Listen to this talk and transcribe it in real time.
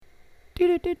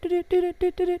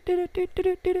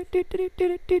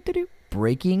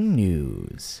Breaking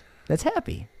news. That's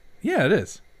happy. Yeah, it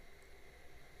is.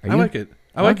 I like it.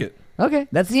 I like it. Okay,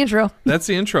 that's the intro. That's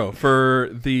the intro for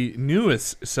the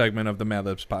newest segment of the Mad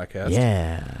Libs podcast.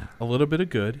 Yeah. A little bit of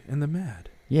good and the mad.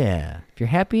 Yeah. If you're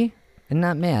happy and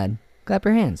not mad, clap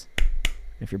your hands.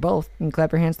 If you're both, you can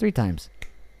clap your hands 3 times.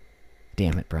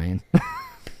 Damn it, Brian.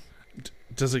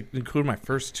 Does it include my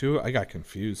first 2? I got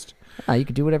confused. You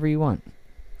can do whatever you want.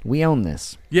 We own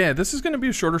this. Yeah, this is going to be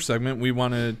a shorter segment. We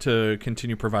wanted to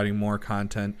continue providing more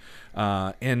content.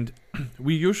 And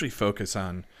we usually focus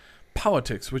on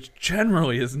politics, which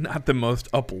generally is not the most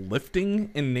uplifting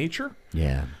in nature.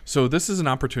 Yeah. So this is an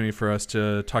opportunity for us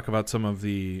to talk about some of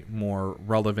the more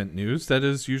relevant news that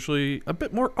is usually a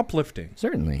bit more uplifting.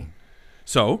 Certainly.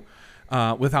 So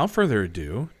without further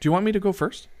ado, do you want me to go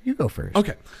first? You go first.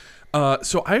 Okay.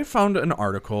 So I found an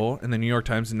article in the New York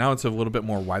Times, and now it's a little bit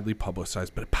more widely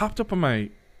publicized, but it popped up on my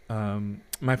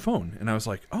my phone, and I was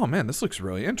like, oh, man, this looks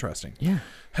really interesting. Yeah.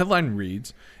 Headline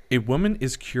reads, a woman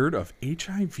is cured of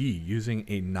HIV using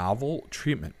a novel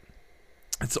treatment.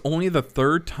 It's only the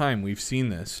 3rd time we've seen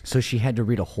this. So she had to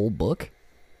read a whole book?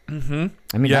 Mm-hmm.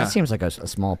 I mean, that seems like a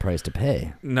small price to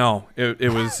pay. No,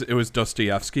 it was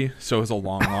Dostoevsky, so it was a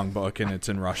long book, and it's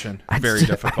in Russian. Very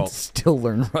difficult. I'd still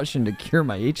learn Russian to cure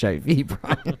my HIV,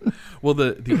 Brian. Well,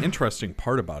 the interesting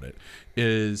part about it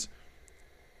is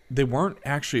they weren't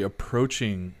actually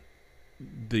approaching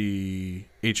the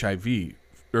HIV,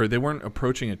 or they weren't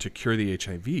approaching it to cure the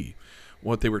HIV.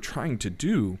 What they were trying to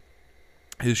do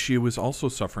is she was also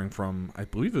suffering from, I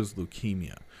believe it was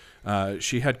leukemia.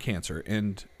 She had cancer,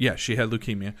 and she had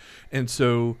leukemia. And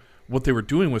so what they were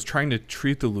doing was trying to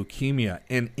treat the leukemia,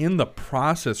 and in the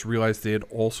process realized they had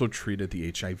also treated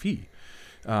the HIV.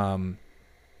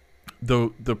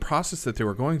 The process that they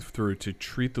were going through to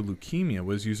treat the leukemia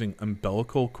was using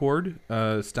umbilical cord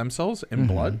stem cells and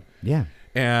blood. Yeah.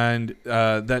 And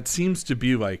that seems to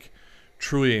be like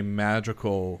truly a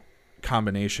magical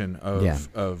combination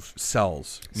of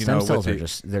cells. Stem cells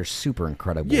are they're super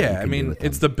incredible. Yeah, I mean,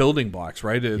 it's the building blocks,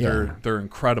 right? They're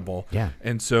incredible. Yeah.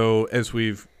 And so as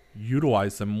we've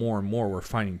utilized them more and more, we're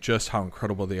finding just how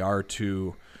incredible they are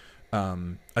to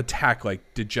attack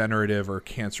like degenerative or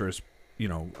cancerous,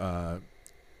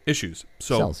 issues.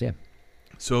 So cells, yeah.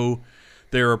 So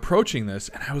they're approaching this,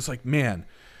 and I was like, man,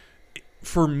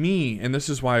 for me, and this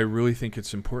is why I really think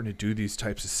it's important to do these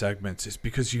types of segments, is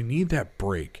because you need that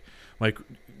break. Like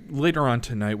later on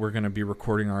tonight, we're going to be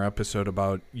recording our episode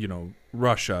about,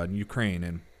 Russia and Ukraine.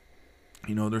 And,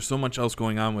 there's so much else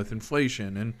going on with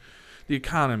inflation and the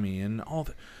economy and all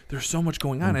that. There's so much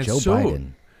going on. And Joe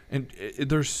Biden. And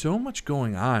there's so much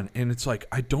going on. And it's like,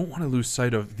 I don't want to lose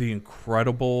sight of the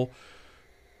incredible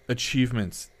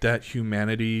achievements that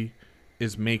humanity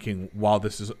is making while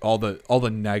this is all the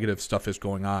negative stuff is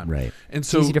going on. Right. And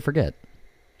so it's easy to forget.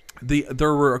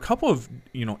 There were a couple of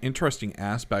interesting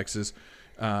aspects. Is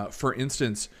for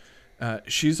instance,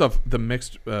 she's of the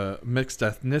mixed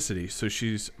ethnicity, so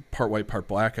she's part white, part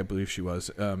black, I believe she was,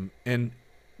 and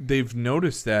they've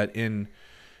noticed that in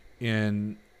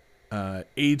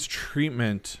AIDS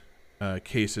treatment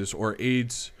cases or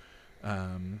AIDS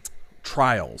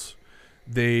trials,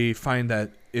 they find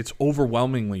that it's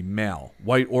overwhelmingly male,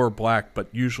 white or black, but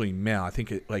usually male. I think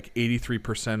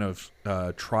 83%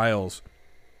 of trials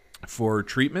for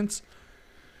treatments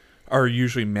are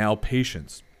usually male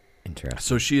patients. Interesting.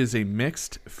 So she is a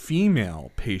mixed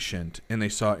female patient, and they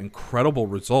saw incredible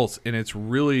results, and it's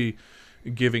really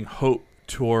giving hope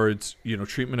towards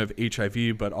treatment of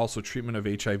HIV, but also treatment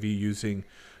of HIV using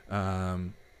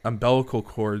umbilical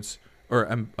cords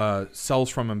or cells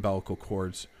from umbilical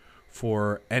cords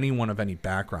for anyone of any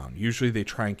background. Usually they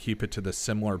try and keep it to the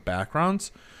similar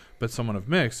backgrounds, but someone of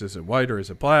mixed, is it white or is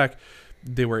it black?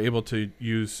 They were able to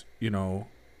use,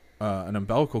 an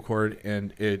umbilical cord,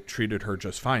 and it treated her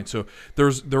just fine. So there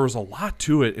was a lot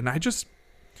to it, and I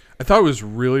thought it was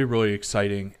really, really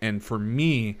exciting. And for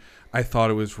me, I thought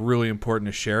it was really important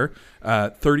to share.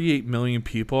 38 million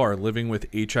people are living with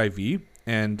HIV,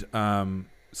 and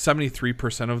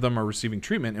 73% of them are receiving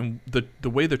treatment. And the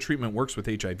way the treatment works with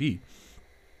HIV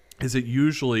is it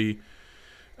usually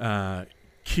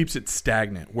keeps it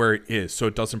stagnant where it is, so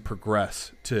it doesn't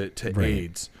progress to right.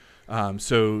 AIDS.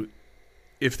 So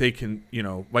if they can,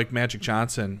 like Magic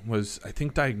Johnson was, I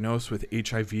think, diagnosed with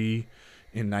HIV in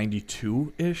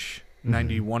 92-ish,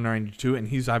 91, 92, and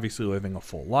he's obviously living a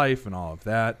full life and all of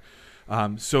that.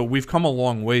 So we've come a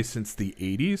long way since the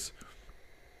 80s,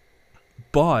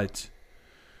 but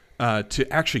to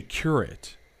actually cure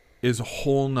it is a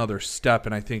whole nother step,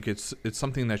 and I think it's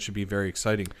something that should be very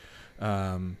exciting.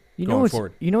 going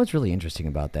forward. You know what's really interesting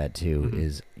about that too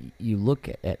is you look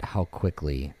at how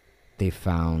quickly they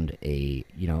found a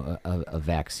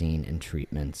vaccine and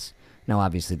treatments. Now,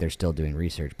 obviously, they're still doing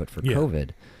research, but for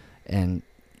COVID, and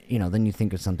then you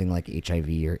think of something like HIV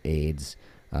or AIDS,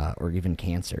 or even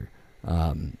cancer,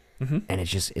 and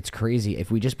it's crazy.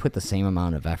 If we just put the same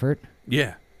amount of effort,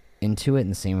 into it and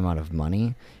the same amount of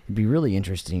money, it'd be really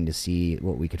interesting to see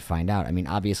what we could find out. I mean,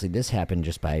 obviously, this happened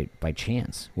just by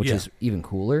chance, which is even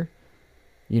cooler.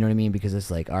 You know what I mean? Because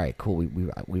it's like, all right, cool.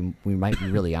 We might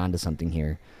be really onto something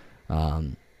here.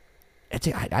 I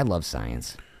love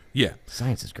science. Yeah.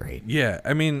 Science is great. Yeah.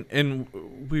 I mean,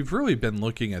 and we've really been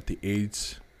looking at the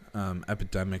AIDS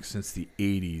epidemic since the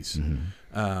 80s.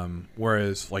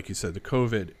 Whereas, like you said, the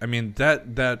COVID, I mean,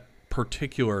 that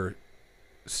particular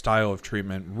style of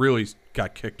treatment really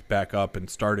got kicked back up and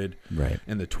started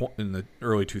in the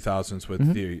early 2000s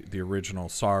with the original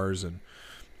SARS, and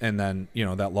then,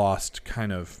 that lost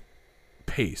kind of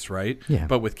pace, right? Yeah.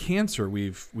 But with cancer,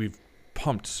 we've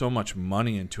pumped so much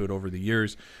money into it over the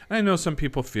years. And I know some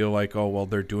people feel like, oh, well,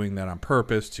 they're doing that on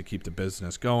purpose to keep the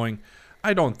business going.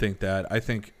 I don't think that. I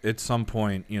think at some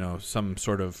point, some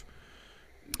sort of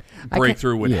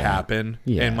breakthrough would happen,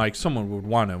 and like someone would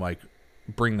want to like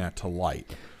bring that to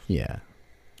light. Yeah.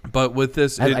 But with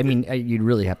this, I mean, you'd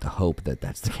really have to hope that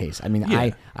that's the case. I mean,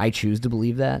 I choose to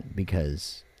believe that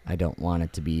because I don't want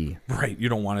it to be right. You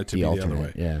don't want it to be the other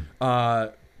way. Yeah.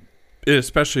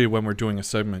 Especially when we're doing a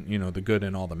segment, the good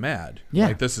and all the mad. Yeah.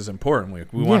 Like, this is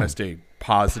important. We want to stay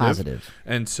positive.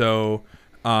 And so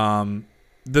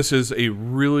this is a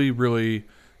really, really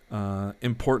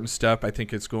important step. I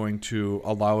think it's going to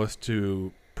allow us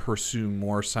to pursue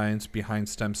more science behind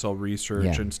stem cell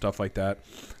research and stuff like that.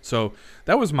 So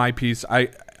that was my piece. I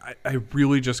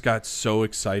really just got so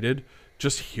excited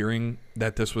just hearing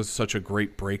that this was such a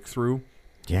great breakthrough.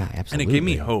 Yeah, absolutely. And it gave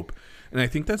me hope. And I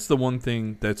think that's the one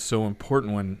thing that's so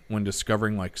important when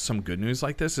discovering like some good news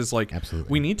like this is like,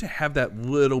 we need to have that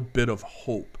little bit of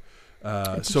hope.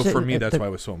 So for me, that's why it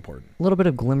was so important. A little bit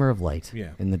of glimmer of light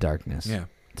in the darkness. Yeah.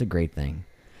 It's a great thing.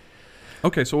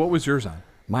 Okay, so what was yours on?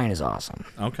 Mine is awesome.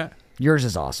 Okay. Yours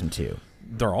is awesome too.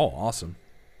 They're all awesome.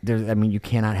 You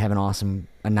cannot have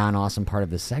a non-awesome part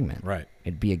of this segment. Right.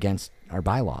 It'd be against our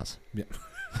bylaws. Yeah.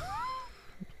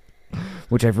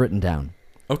 Which I've written down.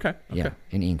 Okay. Yeah,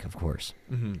 in ink, of course.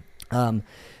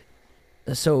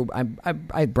 So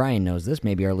Brian knows this.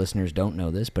 Maybe our listeners don't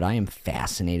know this, but I am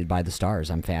fascinated by the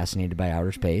stars. I'm fascinated by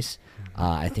outer space.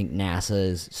 I think NASA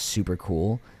is super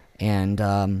cool.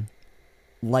 And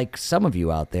like some of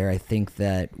you out there, I think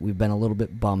that we've been a little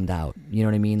bit bummed out. You know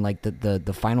what I mean? Like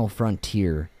the final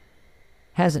frontier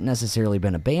hasn't necessarily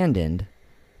been abandoned,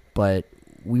 but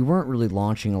we weren't really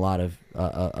launching a lot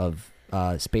of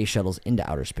space shuttles into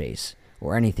outer space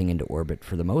or anything into orbit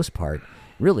for the most part,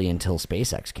 really until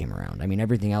SpaceX came around. I mean,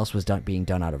 everything else was being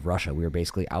done out of Russia. We were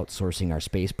basically outsourcing our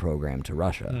space program to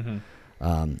Russia.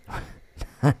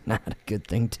 Not a good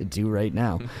thing to do right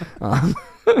now.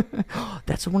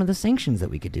 That's one of the sanctions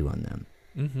that we could do on them.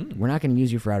 We're not going to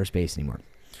use you for outer space anymore.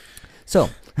 So,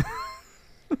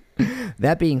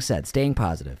 that being said, staying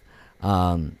positive,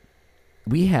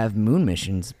 we have moon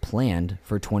missions planned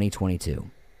for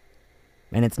 2022.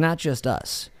 And it's not just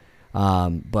us.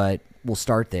 But we'll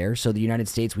start there. So the United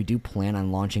States, we do plan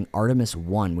on launching Artemis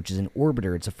 1, which is an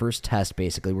orbiter. It's a first test,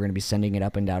 basically. We're going to be sending it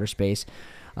up into outer space.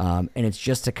 And it's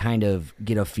just to kind of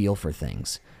get a feel for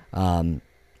things. And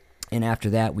after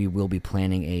that, we will be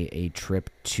planning a trip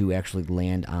to actually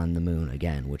land on the moon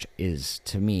again, which is,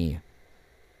 to me,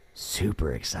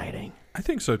 super exciting. I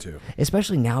think so, too.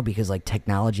 Especially now because like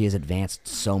technology has advanced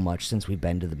so much since we've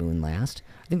been to the moon last.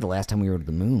 I think the last time we were to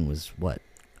the moon was, what?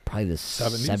 Probably the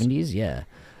 70s, yeah.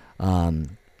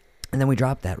 And then we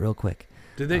dropped that real quick.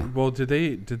 Did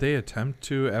they attempt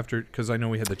to after? Because I know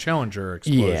we had the Challenger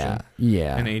explosion.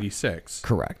 In '86.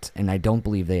 Correct, and I don't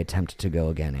believe they attempted to go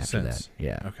again after that.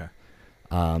 Yeah. Okay.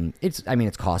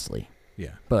 It's costly.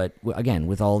 Yeah. But again,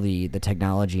 with all the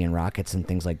technology and rockets and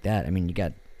things like that, I mean, you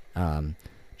got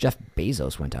Jeff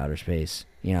Bezos went to outer space,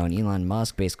 and Elon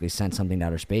Musk basically sent something to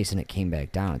outer space and it came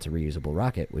back down. It's a reusable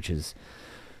rocket, which is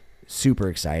super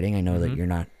exciting. I know that you're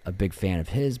not a big fan of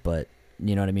his, but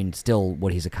you know what I mean? Still,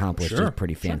 what he's accomplished is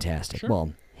pretty fantastic. Sure.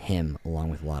 Well, him, along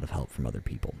with a lot of help from other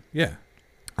people. Yeah.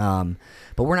 But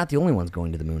we're not the only ones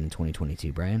going to the moon in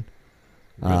 2022, Brian.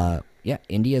 Really? Yeah,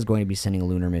 India is going to be sending a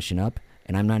lunar mission up,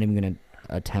 and I'm not even going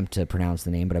to attempt to pronounce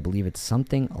the name, but I believe it's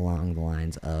something along the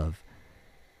lines of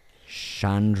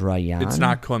Chandrayaan. It's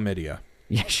not chlamydia.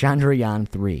 Yeah, Chandrayaan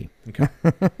 3. Okay.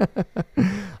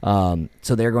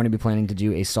 So they're going to be planning to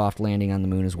do a soft landing on the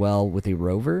moon as well with a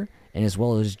rover, and as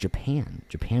well as Japan.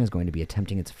 Japan is going to be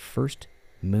attempting its first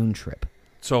moon trip.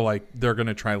 So, like, they're going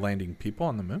to try landing people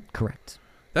on the moon? Correct.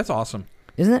 That's awesome.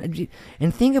 Isn't that?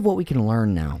 And think of what we can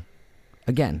learn now.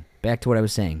 Again, back to what I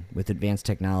was saying with advanced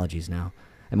technologies now.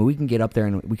 I mean, we can get up there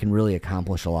and we can really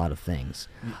accomplish a lot of things.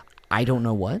 I don't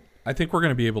know what. I think we're going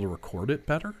to be able to record it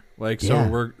better. Like, so Yeah.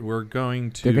 we're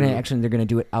going to... They're going to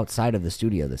do it outside of the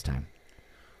studio this time.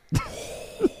 You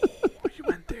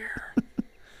went there.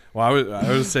 Well,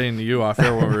 I was saying to you off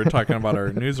air when we were talking about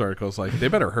our news articles, like, they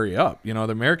better hurry up. You know,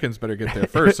 the Americans better get there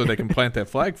first so they can plant that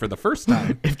flag for the first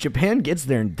time. If Japan gets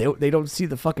there and they don't see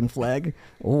the fucking flag,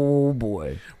 oh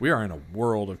boy. We are in a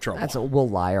world of trouble. We'll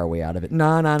lie our way out of it.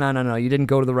 No. You didn't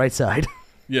go to the right side.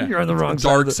 Yeah. You're on the wrong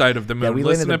dark side of the moon. Yeah, we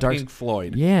Listen landed to the dark Pink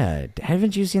Floyd. Yeah.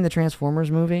 Haven't you seen the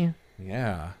Transformers movie?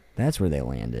 Yeah. That's where they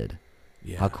landed.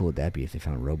 Yeah. How cool would that be if they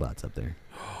found robots up there?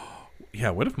 Yeah,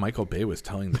 what if Michael Bay was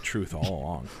telling the truth all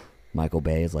along? Michael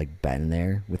Bay is like been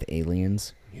there with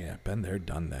aliens. Yeah, been there,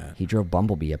 done that. He drove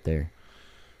Bumblebee up there.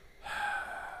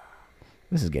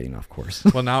 This is getting off course.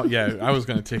 Well, now, yeah, I was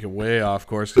going to take it way off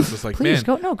course because it's like, Please,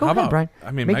 man, go how ahead, about, Brian.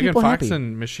 I mean, Make Megan people Fox happy.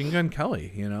 and Machine Gun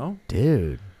Kelly, you know?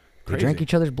 Dude, they Crazy. drank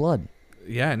each other's blood.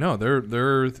 Yeah, no, they're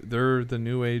the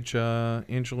new age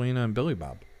Angelina and Billy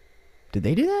Bob. Did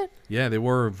they do that? Yeah, they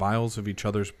wore vials of each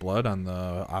other's blood on the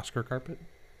Oscar carpet.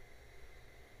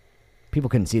 People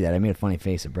couldn't see that. I made a funny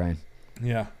face at Brian.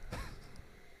 Yeah.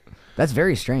 That's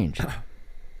very strange.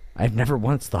 I've never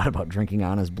once thought about drinking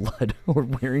Anna's blood or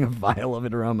wearing a vial of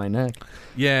it around my neck.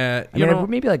 Yeah, I mean,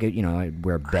 maybe like I'd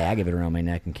wear a bag of it around my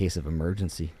neck in case of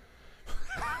emergency.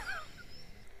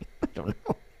 I don't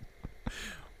know.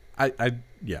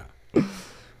 Yeah.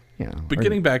 Yeah. But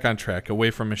getting back on track,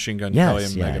 away from Machine Gun Yes, Kelly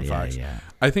and Megan Fox,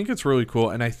 I think it's really cool,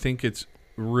 and I think it's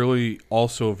really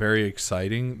also very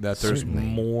exciting that there's Certainly.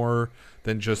 more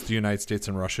than just the United States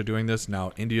and Russia doing this.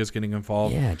 Now India's getting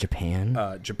involved. Yeah,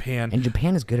 Japan. Japan. And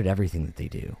Japan is good at everything that they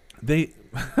do. They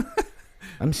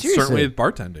I'm seriously. certainly at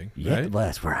bartending. Yeah, right? well,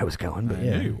 that's where I was going. But I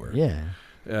yeah, knew you were.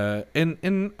 Yeah.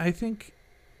 And I think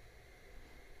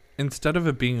instead of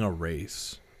it being a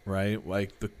race, right?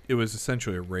 Like it was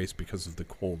essentially a race because of the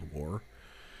Cold War.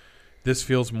 This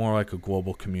feels more like a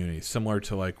global community, similar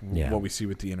to like what we see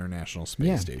with the International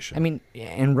Space Station. I mean,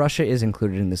 and Russia is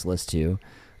included in this list too,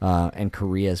 and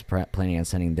Korea is planning on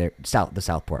sending the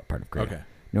Southport part of Korea. Okay.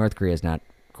 North Korea is not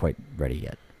quite ready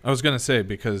yet. I was gonna say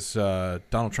because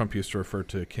Donald Trump used to refer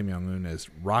to Kim Jong Un as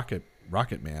Rocket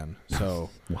Man. So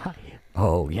why?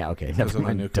 Oh yeah, okay. Because Never of the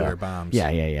mind. nuclear bombs. Yeah.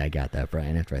 I got that,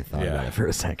 Brian. After I thought about it for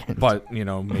a second. But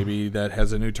maybe that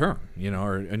has a new term,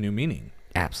 or a new meaning.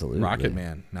 Absolutely. Rocket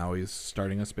Man. Now he's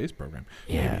starting a space program.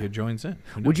 Yeah. Maybe he joins in.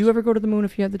 Would you ever go to the moon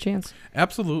if you had the chance?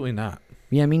 Absolutely not.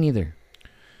 Yeah, me neither.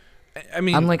 I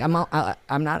mean, I'm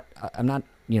not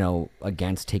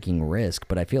against taking risk,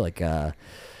 but I feel like I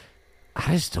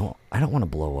don't want to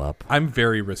blow up. I'm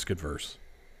very risk adverse.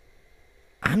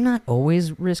 I'm not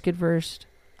always risk adverse.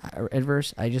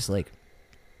 I just like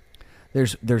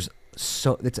it's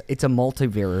a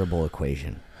multivariable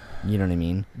equation. You know what I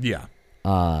mean? Yeah.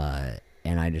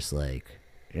 And I just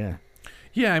yeah.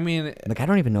 Yeah, I mean, Like I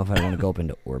don't even know if I want to go up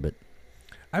into orbit.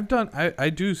 I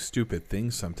do stupid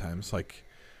things sometimes. Like,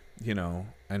 I know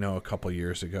a couple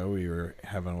years ago we were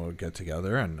having a little get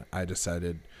together, and I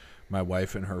decided my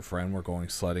wife and her friend were going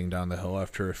sledding down the hill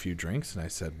after a few drinks, and I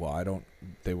said, well,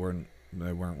 they weren't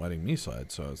letting me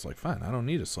sled, so I was like, fine, I don't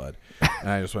need a sled. And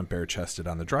I just went bare chested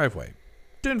on the driveway.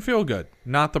 Didn't feel good.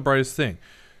 Not the brightest thing.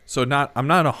 So I'm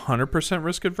not 100%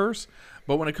 risk adverse,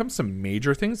 but when it comes to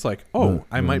major things like,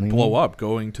 I might blow up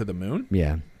going to the moon.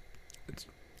 Yeah.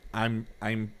 I'm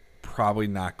probably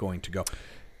not going to go.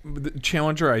 The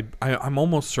Challenger, I'm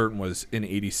almost certain was in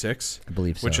 '86. I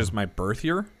believe so. Which is my birth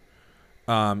year.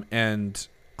 And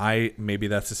maybe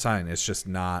that's a sign. It's just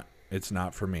not. It's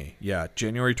not for me. Yeah,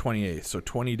 January 28th, so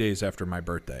 20 days after my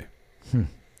birthday.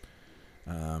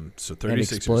 So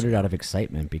 36 It exploded years ago. out of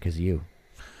excitement because of you.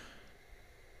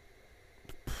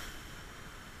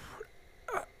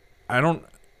 I don't.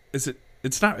 Is it?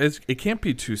 It's not. It can't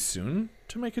be too soon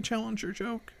to make a Challenger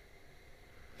joke.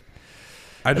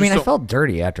 I felt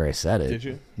dirty after I said it. Did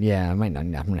you? Yeah, I might not.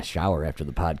 I'm gonna shower after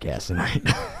the podcast tonight.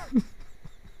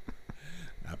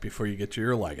 Not before you get to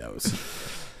your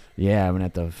Legos. Yeah, I'm gonna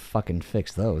have to fucking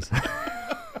fix those.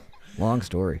 Long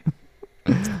story.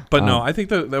 But no, I think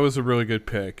that was a really good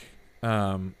pick.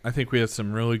 I think we had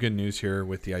some really good news here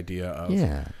with the idea of...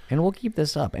 Yeah, and we'll keep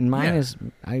this up. And mine is...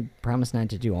 I promise not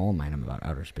to do all of mine about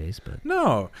outer space, but...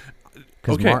 No.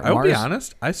 Okay, I'll be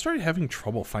honest. I started having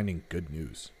trouble finding good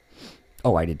news.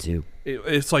 Oh, I did too.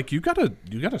 It's like you gotta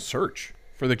search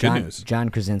for the good news. John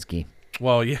Krasinski.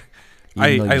 Well, yeah.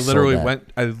 I literally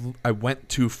went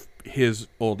to his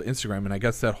old Instagram, and I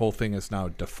guess that whole thing is now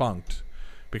defunct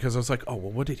because I was like, oh,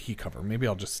 well, what did he cover? Maybe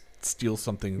I'll just steal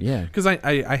something. Yeah. Because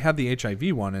I had the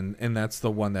HIV one, and that's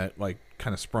the one that like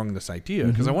kind of sprung this idea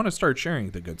because I want to start sharing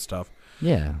the good stuff.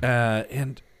 Yeah.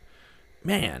 And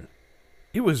man,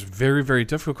 it was very, very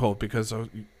difficult because,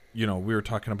 we were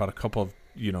talking about a couple of,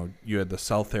 you had the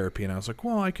cell therapy, and I was like,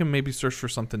 well, I can maybe search for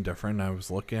something different. And I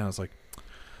was looking, I was like,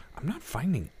 I'm not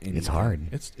finding anything. It's hard.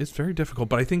 It's very difficult.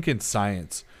 But I think in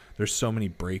science, there's so many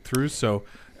breakthroughs. So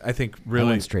I think really. I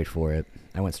went straight for it.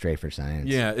 I went straight for science.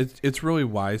 Yeah, it's really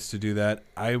wise to do that.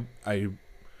 I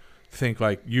think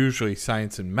like usually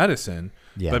science and medicine,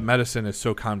 but medicine is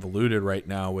so convoluted right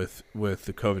now with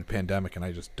the COVID pandemic, and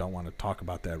I just don't want to talk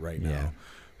about that right now.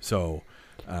 So,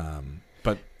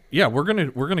 but yeah, we're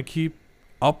gonna keep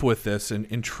up with this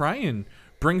and try and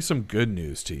bring some good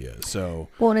news to you. So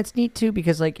well, and it's neat too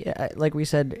because like we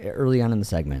said early on in the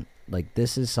segment, like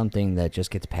this is something that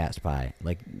just gets passed by.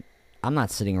 Like I'm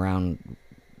not sitting around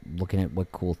looking at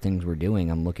what cool things we're doing.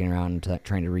 I'm looking around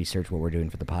trying to research what we're doing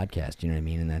for the podcast. You know what I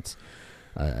mean? And that's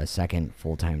a second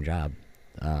full-time job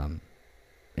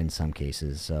in some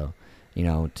cases. So,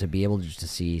 to be able just to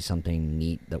see something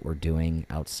neat that we're doing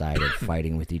outside of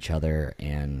fighting with each other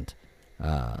and,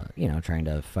 trying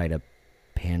to fight a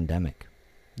pandemic.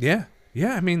 Yeah.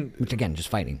 Yeah. I mean, which again, just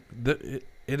fighting. It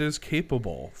is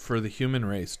capable for the human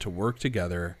race to work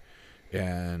together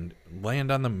and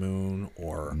land on the moon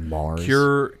or Mars.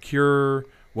 Cure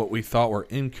what we thought were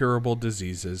incurable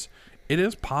diseases. It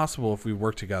is possible if we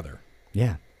work together.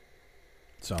 Yeah.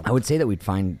 So I would say that we'd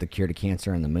find the cure to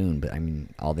cancer on the moon, but I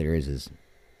mean, all there is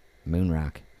moon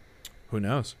rock. Who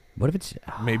knows? What if it's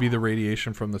maybe the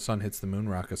radiation from the sun hits the moon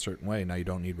rock a certain way? Now you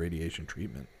don't need radiation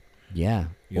treatment. Yeah.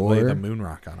 You lay the moon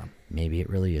rock on them. Maybe it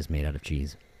really is made out of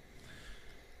cheese.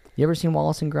 You ever seen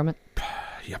Wallace and Gromit?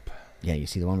 Yep. Yeah, you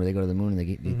see the one where they go to the moon and they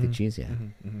eat the cheese? Yeah.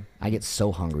 I get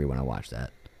so hungry when I watch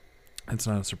that. It's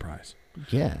not a surprise.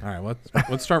 Yeah. All right,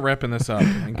 let's start wrapping this up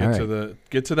and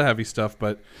get to the heavy stuff.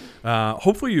 But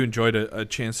hopefully you enjoyed a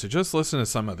chance to just listen to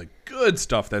some of the good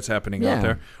stuff that's happening out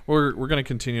there. We're going to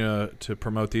continue to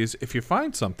promote these. If you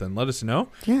find something, let us know.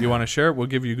 Yeah. If you want to share it, we'll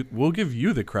give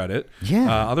you the credit.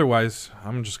 Yeah. Otherwise,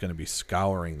 I'm just going to be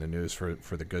scouring the news for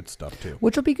the good stuff too.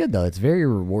 Which will be good though. It's very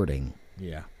rewarding.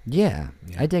 Yeah. Yeah.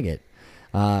 I dig it.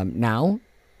 Now,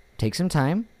 take some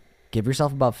time, give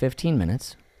yourself about 15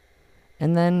 minutes.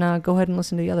 And then go ahead and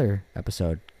listen to the other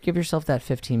episode. Give yourself that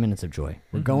 15 minutes of joy.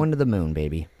 We're going to the moon,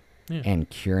 baby. Yeah. And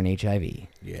curing HIV.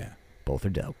 Yeah. Both are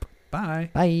dope.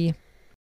 Bye. Bye.